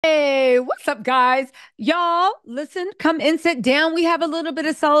Hey, what's up, guys? Y'all, listen, come and sit down. We have a little bit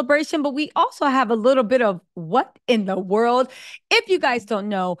of celebration, but we also have a little bit of what in the world? If you guys don't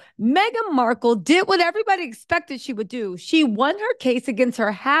know, Meghan Markle did what everybody expected she would do. She won her case against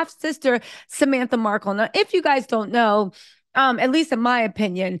her half sister, Samantha Markle. Now, if you guys don't know, at least in my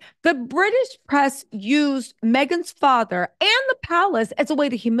opinion, the British press used Meghan's father and the palace as a way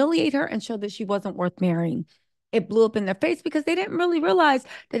to humiliate her and show that she wasn't worth marrying. It blew up in their face because they didn't really realize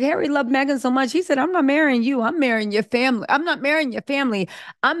that Harry loved Meghan so much. He said, I'm not marrying you. I'm marrying your family. I'm not marrying your family.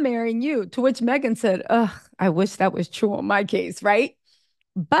 I'm marrying you. To which Meghan said, ugh, I wish that was true in my case, right?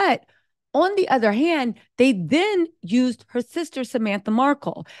 But on the other hand, they then used her sister, Samantha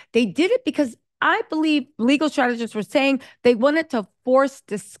Markle. They did it because I believe legal strategists were saying they wanted to force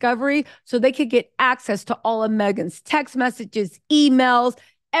discovery so they could get access to all of Meghan's text messages, emails,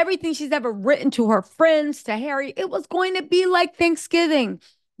 everything she's ever written to her friends, to Harry. It was going to be like Thanksgiving.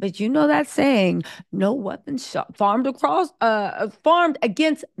 But you know that saying, no weapon farmed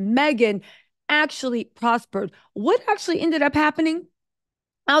against Meghan actually prospered. What actually ended up happening?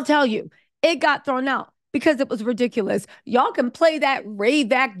 I'll tell you, it got thrown out because it was ridiculous. Y'all can play that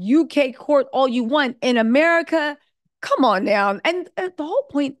Rayback UK court all you want. In America, come on now. And the whole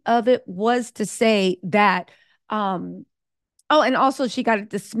point of it was to say that, oh, and also she got it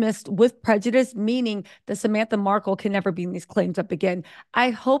dismissed with prejudice, meaning that Samantha Markle can never bring these claims up again. I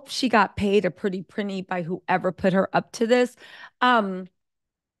hope she got paid a pretty penny by whoever put her up to this. Um,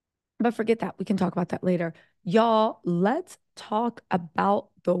 but forget that. We can talk about that later. Y'all, let's talk about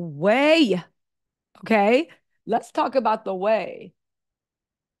the way. Okay. Let's talk about the way.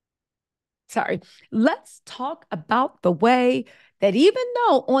 Sorry. Let's talk about the way that even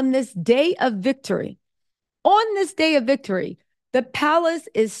though on this day of victory, the palace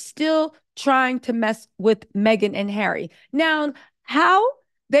is still trying to mess with Meghan and Harry. Now, how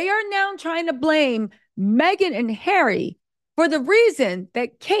they are now trying to blame Meghan and Harry for the reason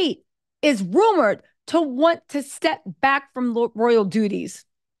that Kate is rumored to want to step back from royal duties.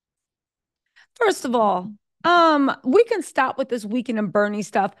 First of all, we can stop with this Weekend and Bernie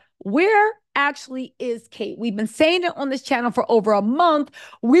stuff. Where actually is Kate? We've been saying it on this channel for over a month.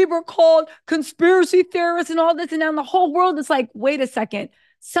 We were called conspiracy theorists and all this, and now the whole world is like, wait a second,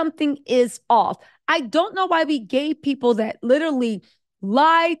 something is off. I don't know why we gave people that literally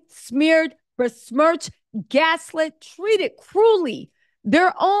lied, smeared, besmirched, gaslit, treated cruelly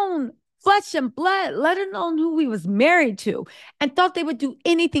their own flesh and blood, let alone who he was married to, and thought they would do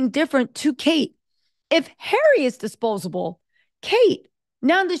anything different to Kate. If Harry is disposable, Kate,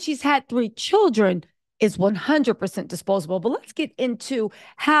 now that she's had three children, is 100% disposable. But let's get into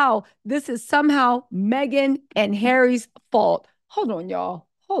how this is somehow Meghan and Harry's fault. Hold on, y'all.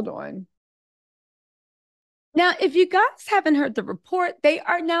 Hold on. Now, if you guys haven't heard the report, they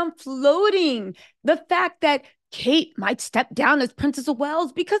are now floating the fact that Kate might step down as Princess of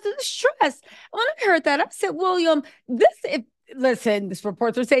Wales because of the stress. When I heard that, I said, William, this, if listen, this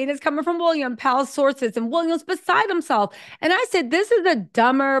reports are saying it's coming from William, pal sources, and William's beside himself. And I said, this is a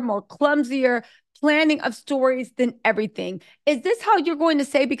dumber, more clumsier planning of stories than everything. Is this how you're going to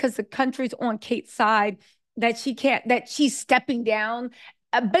say because the country's on Kate's side that she can't, that she's stepping down?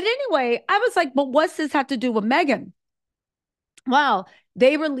 But anyway, I was like, but what's this have to do with Meghan? Wow,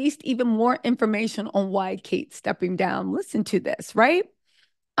 they released even more information on why Kate's stepping down. Listen to this, right?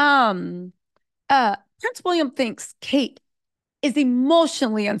 Um, Prince William thinks Kate is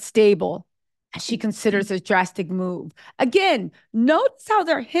emotionally unstable as she considers a drastic move. Again, notice how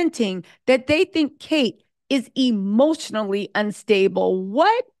they're hinting that they think Kate is emotionally unstable.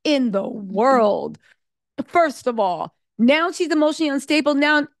 What in the world? First of all, now she's emotionally unstable.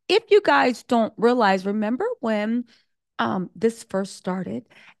 Now, if you guys don't realize, remember when this first started,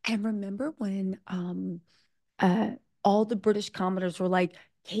 and remember when uh all the British commenters were like,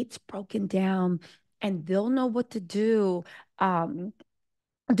 Kate's broken down and they'll know what to do. They'll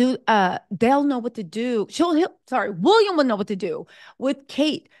know what to do. William will know what to do with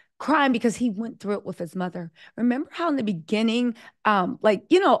Kate crying because he went through it with his mother. Remember how in the beginning, like,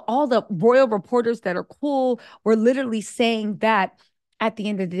 all the royal reporters that are cool were literally saying that at the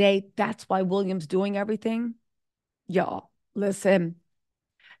end of the day, that's why William's doing everything. Y'all, listen.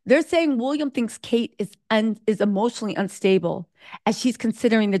 They're saying William thinks Kate is emotionally unstable as she's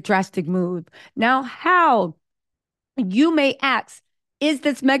considering the drastic move. Now, how you may ask, is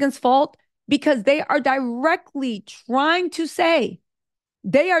this Meghan's fault? Because they are directly trying to say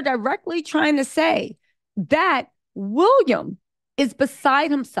that William is beside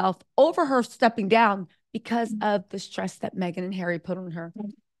himself over her stepping down because of the stress that Meghan and Harry put on her. Let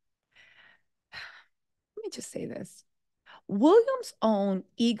me just say this. William's own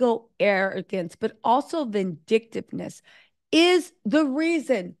ego, arrogance, but also vindictiveness is the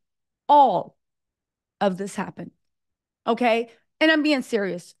reason all of this happened. Okay. And I'm being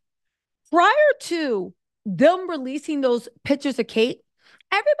serious. Prior to them releasing those pictures of Kate,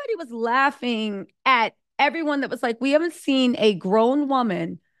 everybody was laughing at everyone that was like, we haven't seen a grown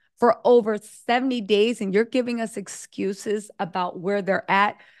woman for over 70 days, and you're giving us excuses about where they're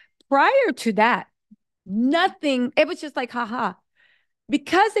at. Prior to that, nothing, it was just like, haha,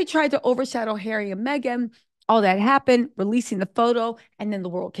 because they tried to overshadow Harry and Meghan, all that happened, releasing the photo, and then the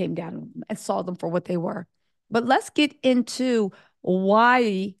world came down and saw them for what they were. But let's get into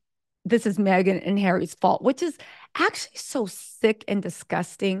why this is Meghan and Harry's fault, which is actually so sick and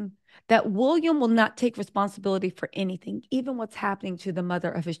disgusting that William will not take responsibility for anything, even what's happening to the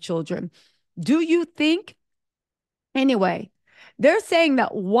mother of his children. Do you think? Anyway, they're saying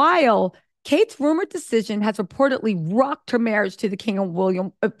that while Kate's rumored decision has reportedly rocked her marriage to the King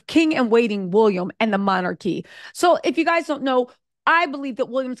and waiting William and the monarchy. So, if you guys don't know, I believe that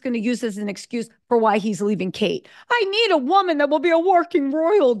William's going to use this as an excuse for why he's leaving Kate. I need a woman that will be a working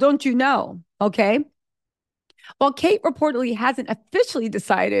royal, don't you know? Okay. While Kate reportedly hasn't officially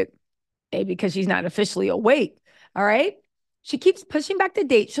decided, maybe because she's not officially awake, all right? She keeps pushing back the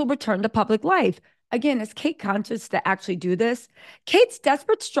date she'll return to public life. Again, is Kate conscious to actually do this? Kate's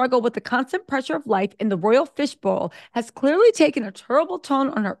desperate struggle with the constant pressure of life in the royal fishbowl has clearly taken a terrible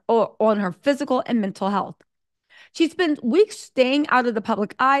toll on her physical and mental health. She's spent weeks staying out of the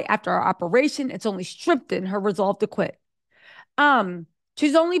public eye after her operation. It's only strengthened her resolve to quit.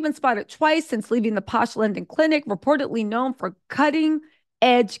 She's only been spotted twice since leaving the posh London clinic, reportedly known for cutting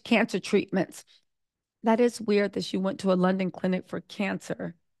edge cancer treatments. That is weird that she went to a London clinic for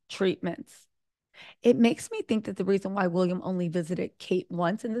cancer treatments. It makes me think that the reason why William only visited Kate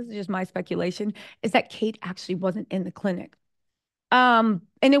once, and this is just my speculation, is that Kate actually wasn't in the clinic.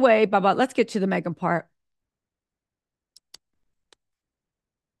 Anyway, Baba, let's get to the Meghan part.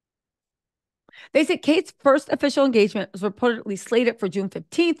 They said Kate's first official engagement was reportedly slated for June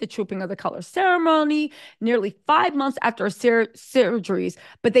 15th, the Trooping of the Color ceremony, nearly 5 months after her surgeries,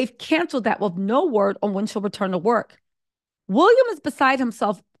 but they've canceled that with no word on when she'll return to work. William is beside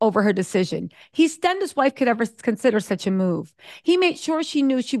himself over her decision. He's stunned his wife could ever consider such a move. He made sure she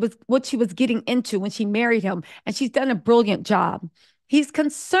knew what she was getting into when she married him, and she's done a brilliant job. He's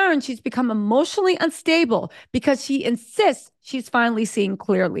concerned she's become emotionally unstable because she insists she's finally seeing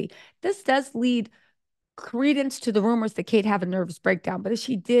clearly. This does lead credence to the rumors that Kate had a nervous breakdown, but if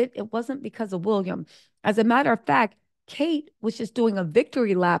she did, it wasn't because of William. As a matter of fact, Kate was just doing a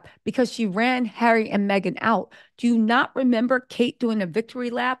victory lap because she ran Harry and Meghan out. Do you not remember Kate doing a victory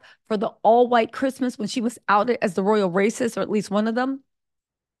lap for the all-white Christmas when she was outed as the royal racist, or at least one of them?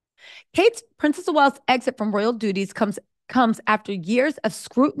 Kate's Princess of Wales exit from royal duties comes after years of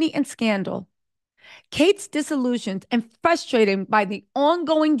scrutiny and scandal. Kate's disillusioned and frustrated by the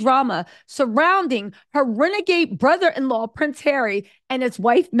ongoing drama surrounding her renegade brother-in-law, Prince Harry, and his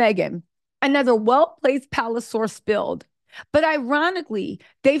wife, Meghan. Another well-placed palace source spilled. But ironically,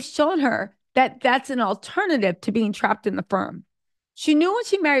 they've shown her that that's an alternative to being trapped in the firm. She knew when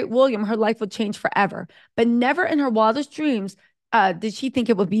she married William, her life would change forever, but never in her wildest dreams did she think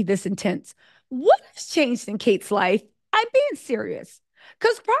it would be this intense. What has changed in Kate's life? I'm being serious.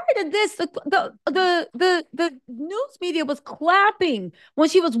 Because prior to this, the news media was clapping when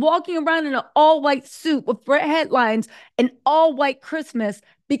she was walking around in an all-white suit with red headlines and all-white Christmas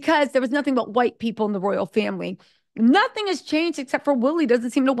because there was nothing but white people in the royal family. Nothing has changed except for Willie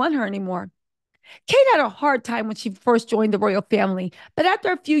doesn't seem to want her anymore. Kate had a hard time when she first joined the royal family, but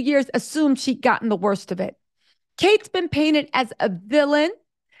after a few years assumed she'd gotten the worst of it. Kate's been painted as a villain.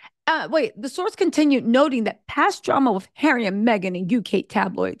 The source continued, noting that past drama with Harry and Meghan in UK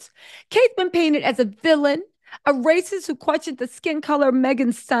tabloids. Kate's been painted as a villain, a racist who questioned the skin color of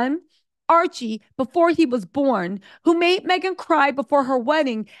Meghan's son, Archie, before he was born, who made Meghan cry before her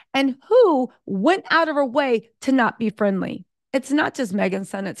wedding, and who went out of her way to not be friendly. It's not just Meghan's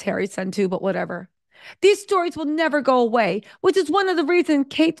son, it's Harry's son too, but whatever. These stories will never go away, which is one of the reasons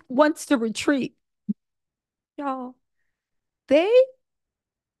Kate wants to retreat. Y'all, they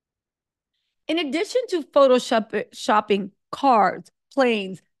in addition to photoshopping cars,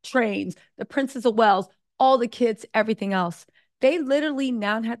 planes, trains, the Princess of Wales, all the kids, everything else, they literally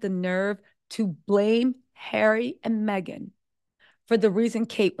now had the nerve to blame Harry and Meghan for the reason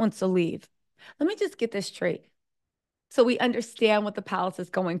Kate wants to leave. Let me just get this straight so we understand what the palace is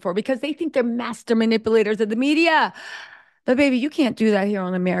going for, because they think they're master manipulators of the media. But baby, you can't do that here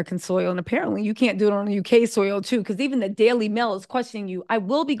on American soil. And apparently you can't do it on the UK soil too, because even the Daily Mail is questioning you. I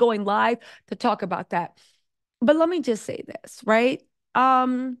will be going live to talk about that. But let me just say this, right?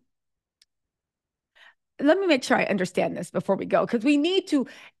 Um, let me make sure I understand this before we go, because we need to,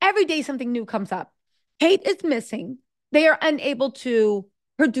 every day something new comes up. Kate is missing. They are unable to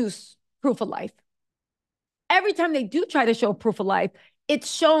produce proof of life. Every time they do try to show proof of life,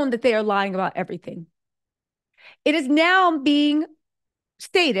 it's shown that they are lying about everything. It is now being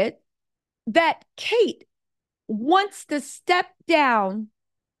stated that Kate wants to step down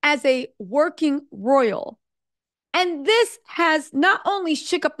as a working royal. And this has not only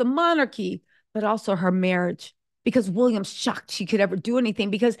shook up the monarchy, but also her marriage, because William's shocked she could ever do anything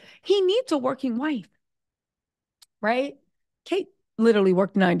because he needs a working wife, right? Kate literally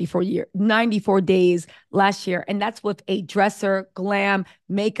worked 94 days last year. And that's with a dresser, glam,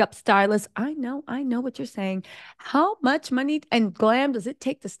 makeup stylist. I know what you're saying. How much money and glam does it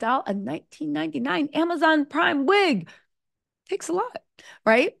take to style a 1999 Amazon Prime wig? Takes a lot,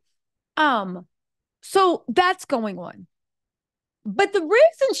 right? So that's going on. But the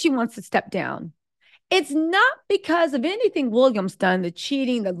reason she wants to step down, it's not because of anything Williams done, the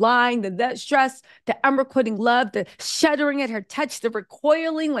cheating, the lying, the stress, the unrequiting love, the shuddering at her touch, the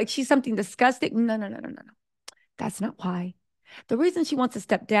recoiling like she's something disgusting. No, no, no, no, no, no. That's not why. The reason she wants to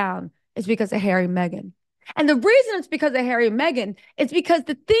step down is because of Harry and Meghan. And the reason it's because of Harry and Meghan is because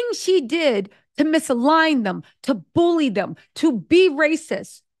the things she did to misalign them, to bully them, to be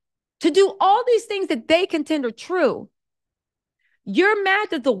racist, to do all these things that they contend are true. You're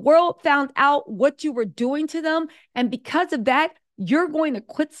mad that the world found out what you were doing to them. And because of that, you're going to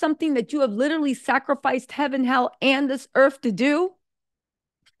quit something that you have literally sacrificed heaven, hell, and this earth to do?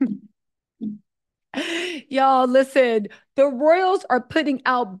 Y'all, listen, the royals are putting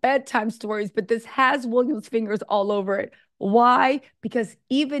out bedtime stories, but this has William's fingers all over it. Why? Because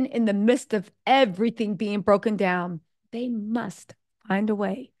even in the midst of everything being broken down, they must find a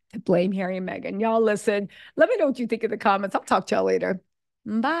way to blame Harry and Meghan. Y'all, listen, let me know what you think in the comments. I'll talk to y'all later.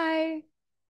 Bye.